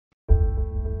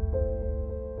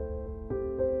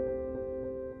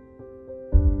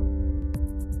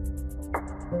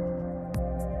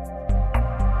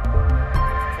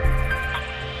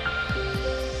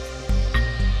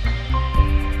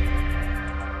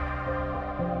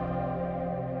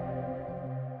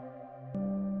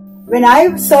when I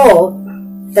saw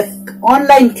the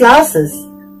online classes,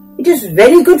 it is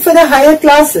very good for the higher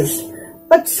classes,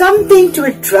 but something to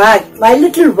attract my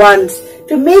little ones,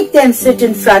 to make them sit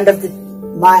in front of the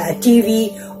TV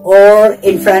or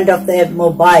in front of their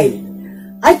mobile.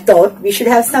 I thought we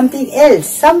should have something else,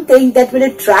 something that will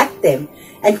attract them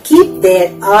and keep their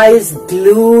eyes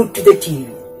glued to the TV.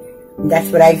 That's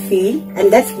what I feel, and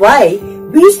that's why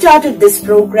we started this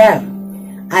program.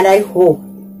 And I hope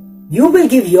you will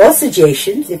give your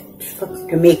suggestions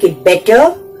to make it better,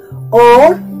 or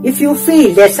if you feel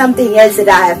there's something else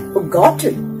that I have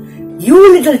forgotten. You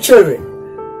little children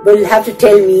will have to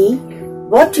tell me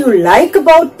what you like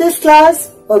about this class,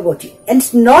 or what you, and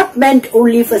it's not meant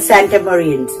only for Santa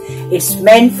Marians. It's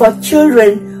meant for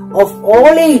children of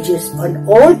all ages and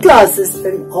all classes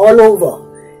from all over.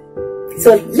 So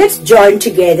let's join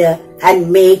together and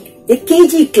make the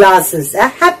KG classes a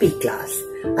happy class.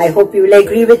 I hope you will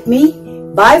agree with me.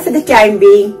 Bye for the time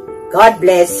being. God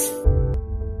bless.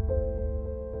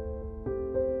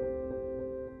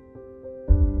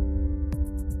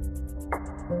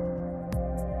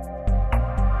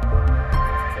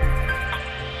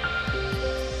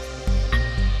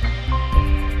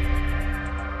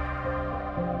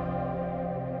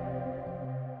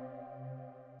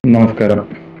 നമസ്കാരം.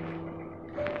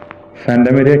 Santa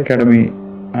Mary academy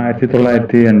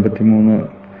 1983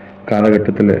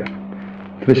 കാലഘട്ടത്തിൽ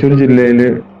തൃശ്ശൂർ ജില്ലയിൽ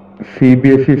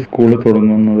CBSE school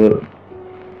തുടങ്ങുന്നത്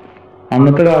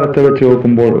അന്നത്തെ കാലത്തെ വെച്ച്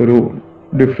നോക്കുമ്പോൾ ഒരു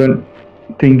different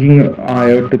thinking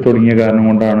ആയിട്ട് തുടങ്ങിയ കാരണം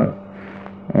കൊണ്ടാണ്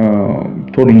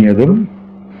തുടങ്ങിയതും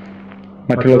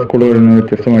മറ്റുള്ള സ്കൂളുകളിൽ നിന്ന്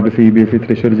വ്യത്യസ്തമായിട്ട് CBSE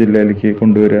തൃശ്ശൂർ ജില്ലയിലേക്ക്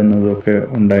കൊണ്ടുവരിക എന്നതൊക്കെ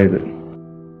ഉണ്ടായത്.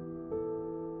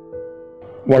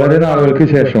 വളരെ നാളുകൾക്ക്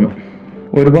ശേഷം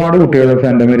ഒരുപാട് കുട്ടികളെ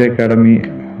സാന്റ മേരി അക്കാഡമി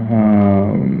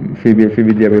CBSE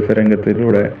വിദ്യാഭ്യാസ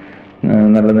രംഗത്തിലൂടെ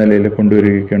നല്ല നിലയിൽ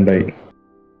കൊണ്ടുവരികയുണ്ടായി.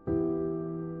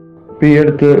 ഈ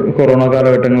അടുത്ത് കൊറോണ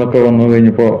കാലഘട്ടങ്ങളൊക്കെ വന്നു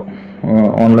കഴിഞ്ഞപ്പോൾ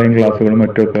ഓൺലൈൻ ക്ലാസ്സുകളും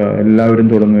മറ്റുമൊക്കെ എല്ലാവരും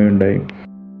തുടങ്ങുകയുണ്ടായി.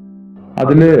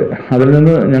 അതിൽ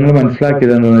നിന്ന് ഞങ്ങൾ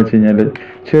മനസ്സിലാക്കിയത് എന്താണെന്ന് വെച്ച് കഴിഞ്ഞാൽ,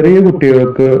 ചെറിയ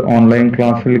കുട്ടികൾക്ക് ഓൺലൈൻ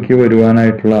ക്ലാസ്സിലേക്ക്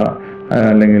വരുവാനായിട്ടുള്ള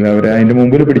അല്ലെങ്കിൽ അവരെ അതിന്റെ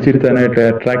മുമ്പിൽ പിടിച്ചിരുത്താനായിട്ട്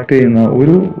അട്രാക്ട് ചെയ്യുന്ന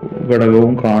ഒരു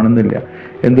ഘടകവും കാണുന്നില്ല.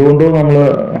 എന്തുകൊണ്ടോ നമ്മൾ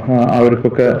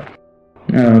അവർക്കൊക്കെ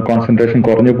കോൺസെൻട്രേഷൻ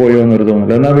കുറഞ്ഞു പോയോ എന്നൊരു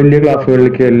തോന്നില്ല. എന്നാൽ വലിയ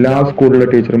ക്ലാസ്സുകളിലേക്ക് എല്ലാ സ്കൂളിലെ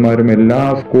ടീച്ചർമാരും എല്ലാ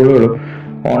സ്കൂളുകളും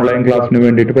ഓൺലൈൻ ക്ലാസ്സിന്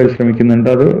വേണ്ടിയിട്ട് പരിശ്രമിക്കുന്നുണ്ട്.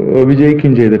 അത്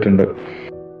വിജയിക്കുകയും ചെയ്തിട്ടുണ്ട്.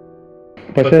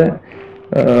 പക്ഷെ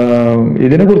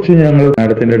ഇതിനെക്കുറിച്ച് ഞങ്ങൾ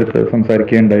മാഡത്തിന്റെ അടുത്ത്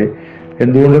സംസാരിക്കുകയുണ്ടായി.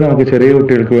 എന്തുകൊണ്ട് നമുക്ക് ചെറിയ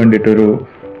കുട്ടികൾക്ക് വേണ്ടിയിട്ടൊരു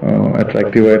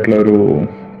അട്രാക്റ്റീവ് ആയിട്ടുള്ള ഒരു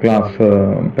ക്ലാസ്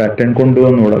പാറ്റേൺ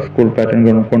കൊണ്ടുവന്നൂടാ, സ്കൂൾ പാറ്റേൺ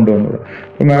കൊണ്ടുവന്നൂടാ.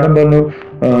 അപ്പൊ മാഡം പറഞ്ഞു,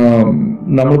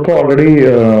 നമ്മൾക്ക് already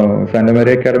Santa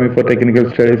Mary academy four technical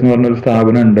studies എന്ന് പറഞ്ഞൊരു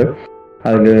സ്ഥാപനം ഉണ്ട്.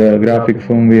 അതിൽ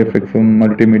ഗ്രാഫിക്സും VFXും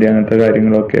മൾട്ടിമീഡിയ അങ്ങനത്തെ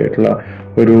കാര്യങ്ങളൊക്കെ ആയിട്ടുള്ള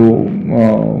ഒരു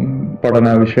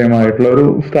പഠന വിഷയമായിട്ടുള്ള ഒരു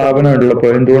സ്ഥാപനം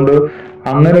ഉള്ളപ്പോൾ എന്തുകൊണ്ട്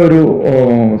അങ്ങനെ ഒരു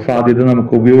സാധ്യത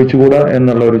നമുക്ക് ഉപയോഗിച്ചുകൂടാ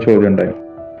എന്നുള്ള ഒരു ചോദ്യം ഉണ്ടായി.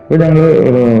 അപ്പോൾ ഞങ്ങൾ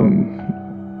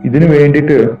ഇതിനു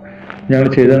വേണ്ടിയിട്ട് ഞങ്ങൾ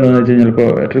ചെയ്തതെന്ന് വെച്ച് കഴിഞ്ഞാൽ, ഇപ്പോൾ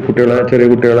ചെറിയ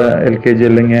കുട്ടികളെ LKG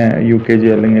അല്ലെങ്കിൽ UKG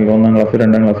അല്ലെങ്കിൽ 1ാം ക്ലാസ്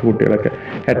 2ാം ക്ലാസ് കുട്ടികളൊക്കെ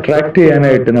അട്രാക്ട്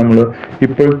ചെയ്യാനായിട്ട് നമ്മൾ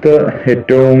ഇപ്പോഴത്തെ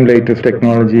ഏറ്റവും ലേറ്റസ്റ്റ്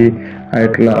ടെക്നോളജി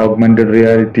ആയിട്ടുള്ള ഓഗ്മെന്റഡ്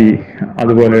റിയാലിറ്റി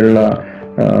അതുപോലെയുള്ള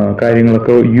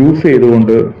കാര്യങ്ങളൊക്കെ യൂസ്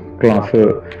ചെയ്തുകൊണ്ട് ക്ലാസ്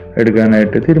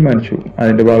എടുക്കാനായിട്ട് തീരുമാനിച്ചു.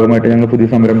 അതിന്റെ ഭാഗമായിട്ട് ഞങ്ങൾ പുതിയ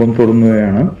സംരംഭം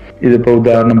തുടങ്ങുകയാണ്. ഇതിപ്പോൾ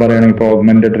ഉദാഹരണം പറയുകയാണെങ്കിൽ ഇപ്പോൾ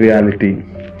ഓഗ്മെന്റഡ് റിയാലിറ്റി,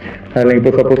 അല്ലെങ്കിൽ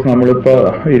ഇപ്പോൾ സപ്പോസ് നമ്മളിപ്പോൾ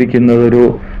ഇരിക്കുന്നത് ഒരു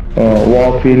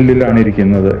വാർ ഫീൽഡിലാണ്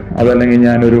ഇരിക്കുന്നത്, അതല്ലെങ്കിൽ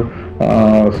ഞാനൊരു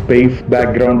സ്പേസ്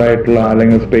ബാക്ക്ഗ്രൗണ്ട് ആയിട്ടുള്ള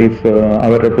അല്ലെങ്കിൽ സ്പേസ്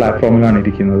അവരുടെ പ്ലാറ്റ്ഫോമിലാണ്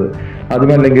ഇരിക്കുന്നത്,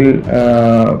 അതുമല്ലെങ്കിൽ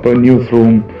ഇപ്പോൾ ന്യൂസ്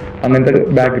റൂം അങ്ങനത്തെ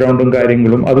ബാക്ക്ഗ്രൗണ്ടും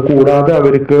കാര്യങ്ങളും. അത് കൂടാതെ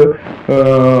അവർക്ക്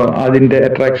അതിന്റെ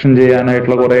അട്രാക്ഷൻ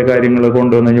ചെയ്യാനായിട്ടുള്ള കുറെ കാര്യങ്ങൾ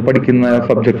കൊണ്ടുവന്നു കഴിഞ്ഞാൽ പഠിക്കുന്ന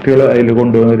സബ്ജക്റ്റുകൾ അതിൽ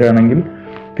കൊണ്ടുവരികയാണെങ്കിൽ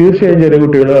തീർച്ചയായും ചെറിയ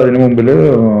കുട്ടികൾ അതിനു മുമ്പിൽ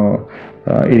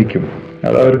ഇരിക്കും.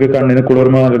 അത് അവർക്ക് കണ്ണിന്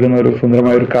കുളിർമ നൽകുന്ന ഒരു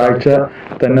സുന്ദരമായ ഒരു കാഴ്ച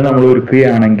തന്നെ നമ്മൾ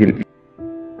ഒരുക്കുകയാണെങ്കിൽ,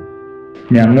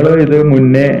 ഞങ്ങൾ ഇത്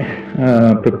മുന്നേ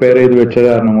പ്രിപ്പയർ ചെയ്ത് വെച്ച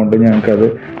കാരണം കൊണ്ട് ഞങ്ങൾക്കത്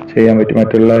ചെയ്യാൻ പറ്റും.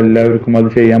 മറ്റുള്ള എല്ലാവർക്കും അത്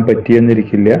ചെയ്യാൻ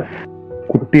പറ്റിയെന്നിരിക്കില്ല.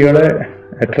 കുട്ടികളെ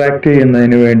അട്രാക്ട്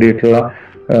ചെയ്യുന്നതിന് വേണ്ടിയിട്ടുള്ള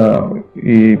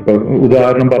ഈ ഇപ്പൊ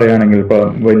ഉദാഹരണം പറയുകയാണെങ്കിൽ, ഇപ്പൊ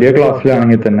വലിയ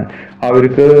ക്ലാസ്സിലാണെങ്കിൽ തന്നെ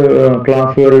അവർക്ക്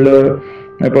ക്ലാസ്സുകളിൽ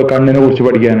ഇപ്പൊ കണ്ണിനെ കുറിച്ച്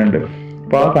പഠിക്കാനുണ്ട്.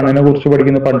 അപ്പൊ ആ കണ്ണിനെ കുറിച്ച്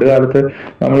പഠിക്കുന്ന പണ്ട് കാലത്ത്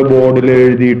നമ്മൾ ബോർഡിൽ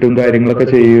എഴുതിയിട്ടും കാര്യങ്ങളൊക്കെ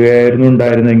ചെയ്യുകയായിരുന്നു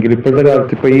ഉണ്ടായിരുന്നെങ്കിൽ, ഇപ്പോഴത്തെ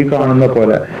കാലത്ത് ഇപ്പൊ ഈ കാണുന്ന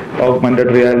പോലെ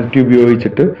ഓഗ്മെന്റഡ് റിയാലിറ്റി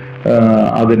ഉപയോഗിച്ചിട്ട്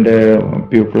അതിന്റെ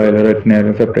പ്യൂപ്പിളായാലും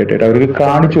റെറ്റിനയാലും സെപ്പറേറ്റ് ആയിട്ട് അവർക്ക്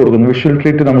കാണിച്ചു കൊടുക്കുന്നു, വിഷ്വൽ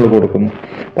ട്രീറ്റ് നമ്മൾ കൊടുക്കുന്നു.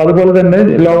 അപ്പൊ അതുപോലെ തന്നെ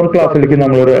ലോവർ ക്ലാസ്സിലേക്ക്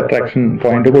നമ്മളൊരു അട്രാക്ഷൻ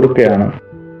പോയിന്റ് കൊടുക്കുകയാണ്.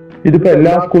 ഇതിപ്പോ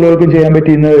എല്ലാ സ്കൂളുകൾക്കും ചെയ്യാൻ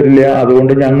പറ്റിയെന്ന് വരില്ല.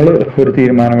 അതുകൊണ്ട് ഞങ്ങൾ ഒരു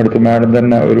തീരുമാനമെടുത്തു. മാഡം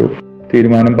തന്നെ ഒരു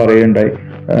തീരുമാനം പറയുകയുണ്ടായി.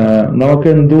 നമുക്ക്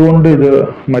എന്തുകൊണ്ട് ഇത്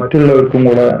മറ്റുള്ളവർക്കും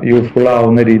കൂടെ യൂസ്ഫുൾ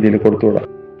ആവുന്ന രീതിയിൽ കൊടുത്തുകൂടാ.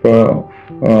 ഇപ്പോൾ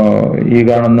ഈ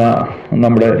കാണുന്ന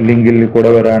നമ്മുടെ ലിങ്കിൽ കൂടെ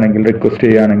വരാണെങ്കിൽ, റിക്വസ്റ്റ്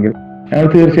ചെയ്യുകയാണെങ്കിൽ, ഞങ്ങൾ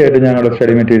തീർച്ചയായിട്ടും ഞങ്ങളുടെ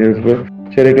സ്റ്റഡി മെറ്റീരിയൽസ്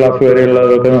ചെറിയ ക്ലാസ്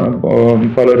വരെയുള്ളതൊക്കെ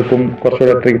പലർക്കും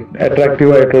കുറച്ചുകൂടെ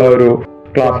അട്രാക്റ്റീവ് ആയിട്ടുള്ള ഒരു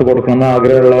ക്ലാസ് കൊടുക്കണമെന്ന്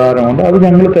ആഗ്രഹമുള്ള കാരണം കൊണ്ട് അത്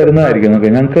ഞങ്ങൾ തരുന്നതായിരിക്കും.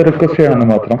 ഞങ്ങൾക്ക് റിക്വസ്റ്റ് ചെയ്യണമെന്ന്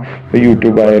മാത്രം.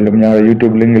 യൂട്യൂബ് ആയാലും ഞങ്ങളുടെ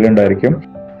യൂട്യൂബ് ലിങ്കിലുണ്ടായിരിക്കും,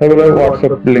 അതുപോലെ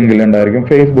വാട്സപ്പ് ലിങ്കിലുണ്ടായിരിക്കും,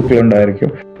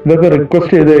 ഫേസ്ബുക്കിലുണ്ടായിരിക്കും. ഇതൊക്കെ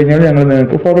റിക്വസ്റ്റ് ചെയ്ത് കഴിഞ്ഞാൽ ഞങ്ങൾ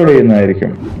നിങ്ങൾക്ക് ഫോർവേഡ്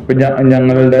ചെയ്യുന്നതായിരിക്കും. ഇപ്പൊ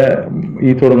ഞങ്ങളുടെ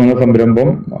ഈ തുടങ്ങുന്ന സംരംഭം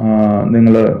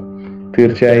നിങ്ങൾ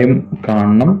തീർച്ചയായും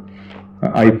കാണണം,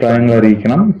 അഭിപ്രായങ്ങൾ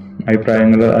അറിയിക്കണം.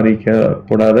 അഭിപ്രായങ്ങൾ അറിയിക്കുക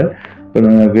കൂടാതെ ഇപ്പൊ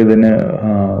നിങ്ങൾക്ക് ഇതിന്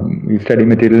ഈ സ്റ്റഡി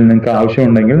മെറ്റീരിയൽ നിങ്ങൾക്ക്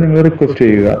ആവശ്യമുണ്ടെങ്കിൽ നിങ്ങൾ റിക്വസ്റ്റ്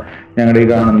ചെയ്യുക. ഞങ്ങളുടെ ഈ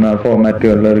കാണുന്ന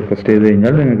ഫോർമാറ്റുകളിൽ റിക്വസ്റ്റ് ചെയ്ത്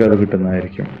കഴിഞ്ഞാൽ നിങ്ങൾക്ക് അത്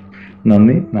കിട്ടുന്നതായിരിക്കും.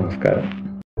 നന്ദി, നമസ്കാരം.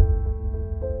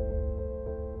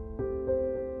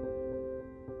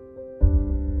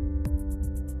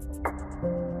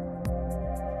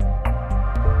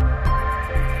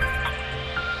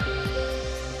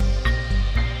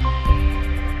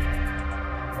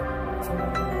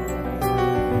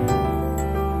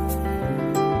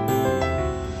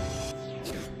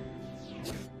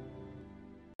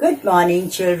 Good morning,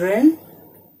 children.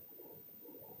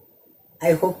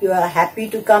 I hope you are happy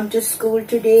to come to school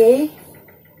today.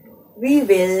 We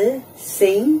will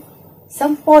sing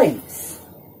some poems.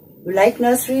 You like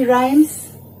nursery rhymes?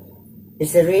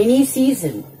 It's a rainy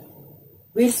season.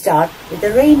 We'll start with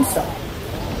a rain song.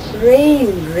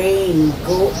 Rain, rain,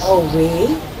 go away.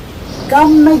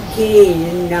 Come again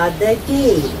another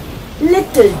day.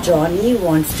 Little Johnny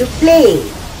wants to play.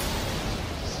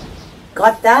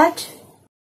 Got that?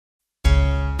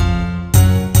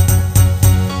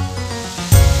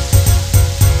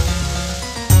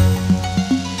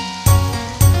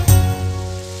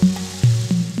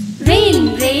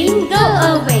 Rain, go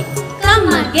away, come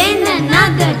again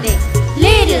another day.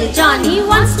 Little Johnny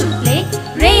wants to play.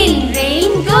 Rain,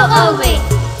 rain, go away.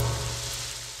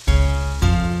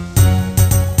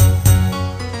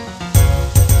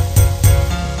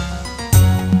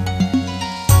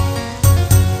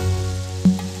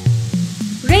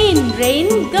 Rain, rain,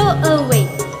 go away,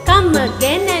 come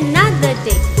again another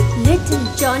day. Little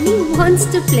Johnny wants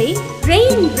to play.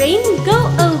 Rain, rain, go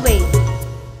away.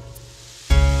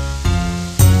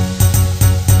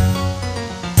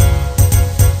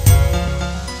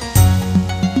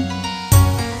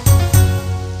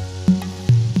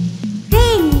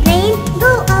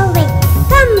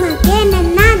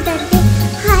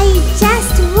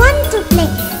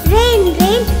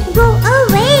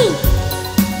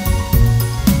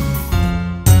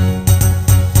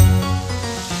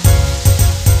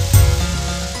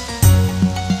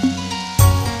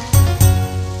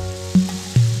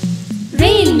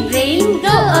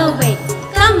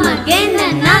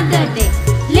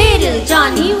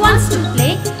 Johnny wants to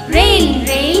play. Rain,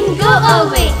 rain, go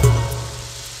away.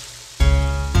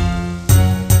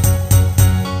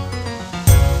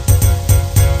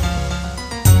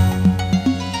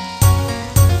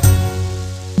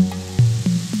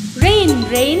 Rain,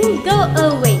 rain, go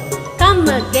away. Come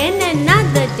again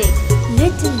another day.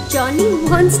 Little Johnny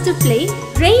wants to play.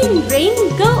 Rain, rain,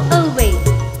 go away.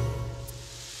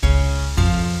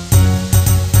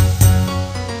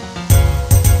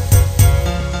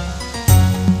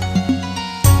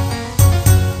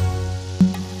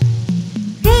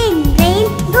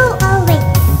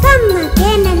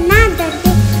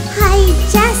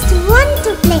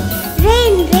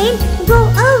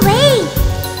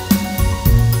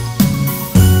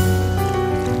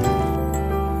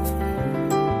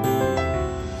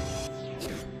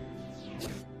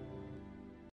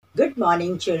 Good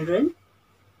morning, children.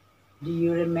 Do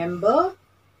you remember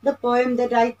the poem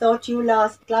that I taught you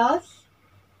last class?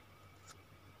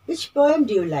 Which poem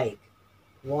do you like?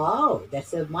 Wow,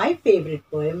 that's my favorite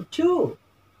poem too.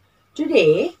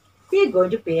 Today, we are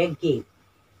going to play a game.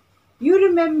 You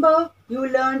remember you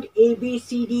learned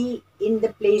ABCD in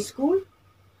the play school?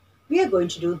 We are going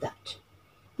to do that.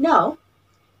 Now,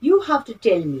 you have to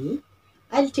tell me,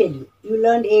 I'll tell you. You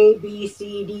learned A, B,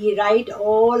 C, D, right,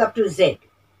 all up to Z.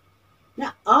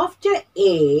 Now, after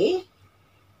A,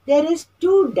 there is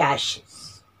 2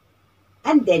 dashes.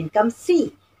 And then comes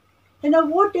C. And now,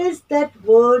 what is that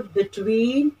word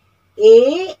between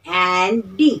A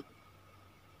and D?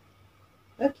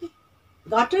 Okay,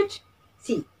 got it?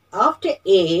 See, after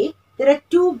A, there are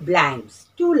 2 blanks,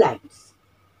 2 lines.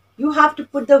 You have to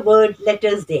put the word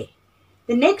letters there.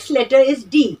 The next letter is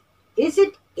D. Is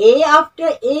it A after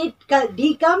A,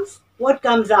 D comes? What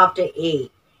comes after A?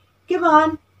 Come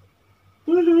on.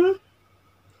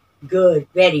 Good,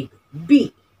 very good.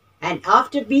 B. And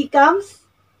after B comes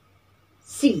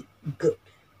C. Good.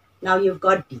 Now you've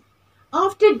got D.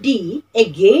 After D,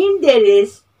 again there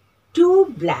is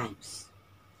 2 blanks.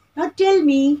 Now tell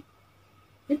me,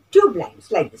 2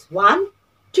 blanks like this. 1,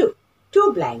 2.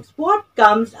 2 blanks. What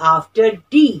comes after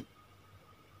D?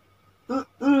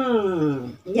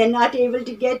 You're not able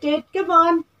to get it? Come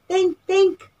on, think.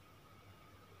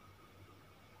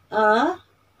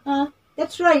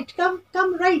 That's right.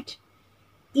 Come right.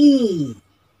 E.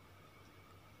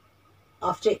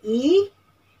 After E,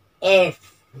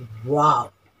 F.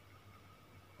 Wow.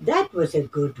 That was a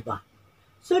good one.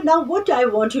 So now what I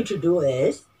want you to do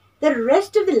is the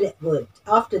rest of the words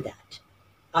after that.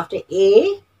 After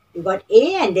A, you got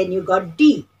A and then you got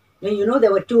D. Now you know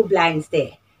there were 2 blanks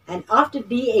there. And after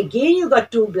D, again you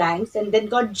got 2 blanks and then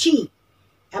got G.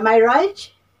 Am I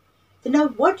right? So now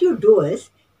what you do is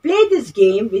play this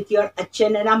game with your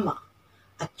Achan and Amma.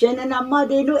 Achan and Amma,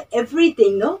 they know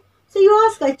everything, no? So you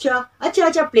ask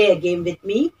Acha, play a game with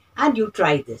me and you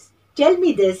try this. Tell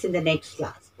me this in the next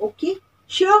class. Okay?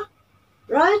 Sure?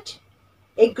 Right?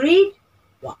 Agreed?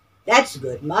 Wow, that's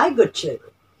good. My good children.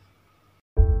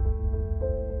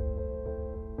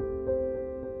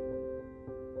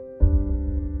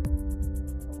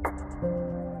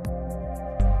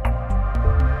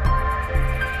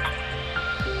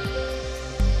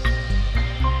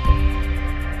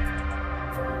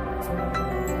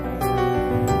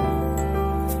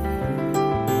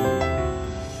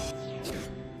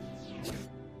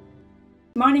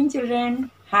 Morning children,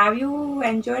 have you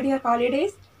enjoyed your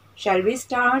holidays? Shall we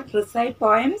start recite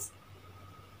poems?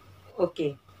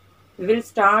 Okay, we will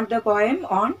start the poem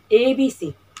on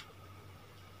ABC.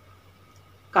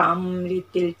 Come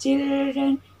little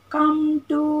children, come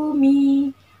to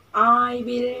me, I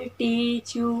will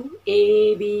teach you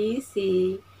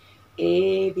ABC.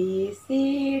 A, B,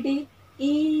 C, D,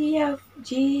 E, F,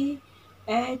 G,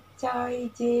 H,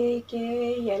 I, J,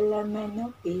 K, L, M, N,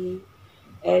 O, P.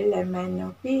 L, M, N,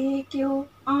 O, P, Q,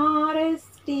 R, S,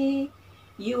 T,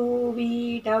 U,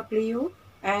 V, W,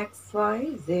 X,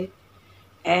 Y, Z.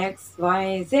 X,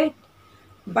 Y, Z.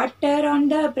 Butter on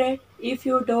the bread. If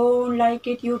you don't like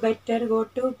it, you better go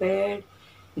to bed.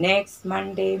 Next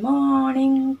Monday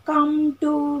morning, come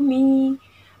to me.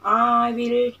 I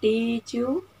will teach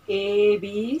you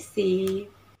ABC.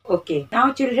 Okay,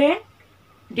 now children,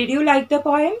 did you like the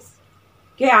poems?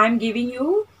 Okay, I am giving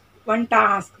you one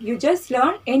task. You just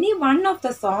learn any one of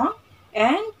the song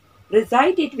and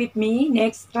recite it with me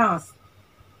next class.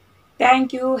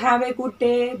 Thank you. Have a good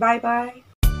day. Bye-bye.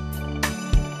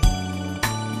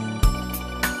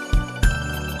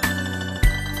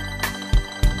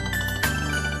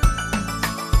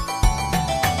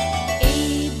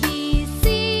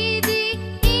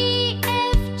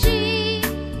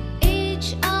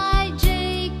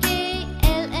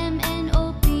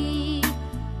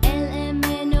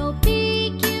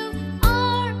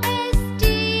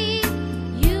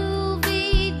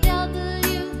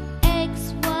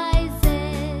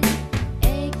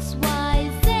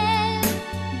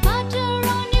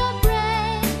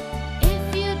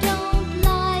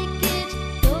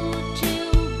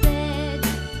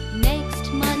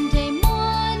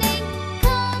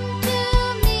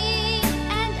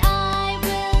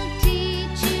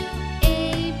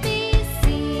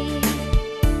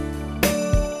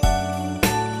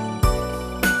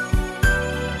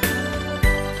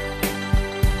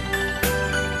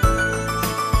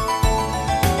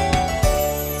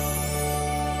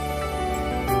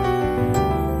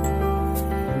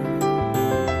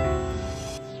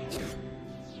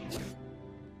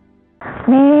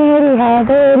 Mary had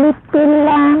a little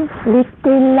lamb,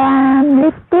 little lamb,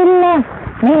 little lamb.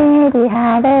 Mary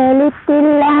had a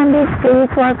little lamb, its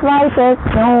face was white as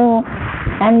snow.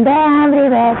 And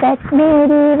everywhere that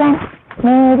Mary went,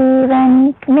 Mary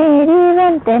went, Mary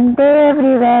went. And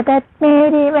everywhere that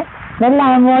Mary went, the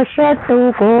lamb was sure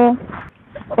to go.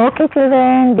 Okay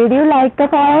children, did you like the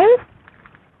poem?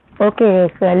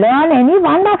 Okay, so learn any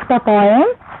one of the poem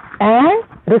and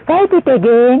recite it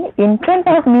again in front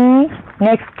of me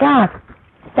next class.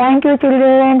 Thank you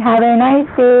children. Have a nice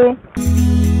day.